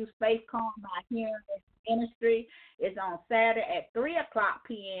Askew, Faith Calm by Hearing Ministry. Is on Saturday at 3 o'clock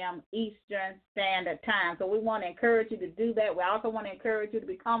p.m. Eastern Standard Time. So we want to encourage you to do that. We also want to encourage you to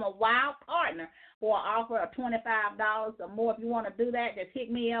become a WOW partner for an offer of $25 or more. If you want to do that, just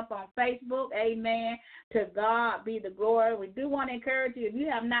hit me up on Facebook. Amen. To God be the glory. We do want to encourage you, if you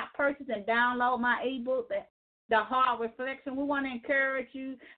have not purchased and download my ebook, The Heart Reflection, we want to encourage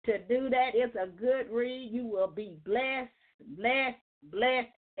you to do that. It's a good read. You will be blessed,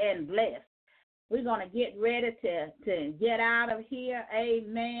 and blessed. We're going to get ready to get out of here.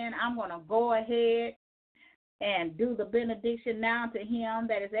 Amen. I'm going to go ahead and do the benediction now to him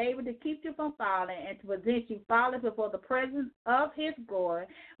that is able to keep you from falling and to present you faultless before the presence of his glory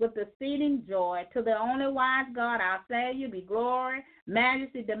with exceeding joy. To the only wise God, our Savior, be glory,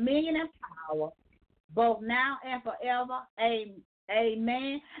 majesty, dominion, and power, both now and forever.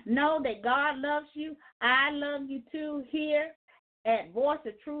 Amen. Know that God loves you. I love you too here at Voice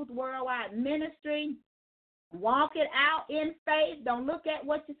of Truth Worldwide Ministry. Walk it out in faith. Don't look at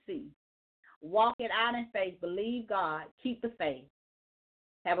what you see. Walk it out in faith. Believe God. Keep the faith.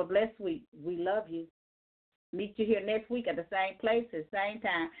 Have a blessed week. We love you. Meet you here next week at the same place at the same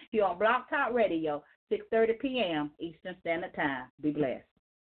time here on Block Talk Radio, 6:30 p.m. Eastern Standard Time. Be blessed.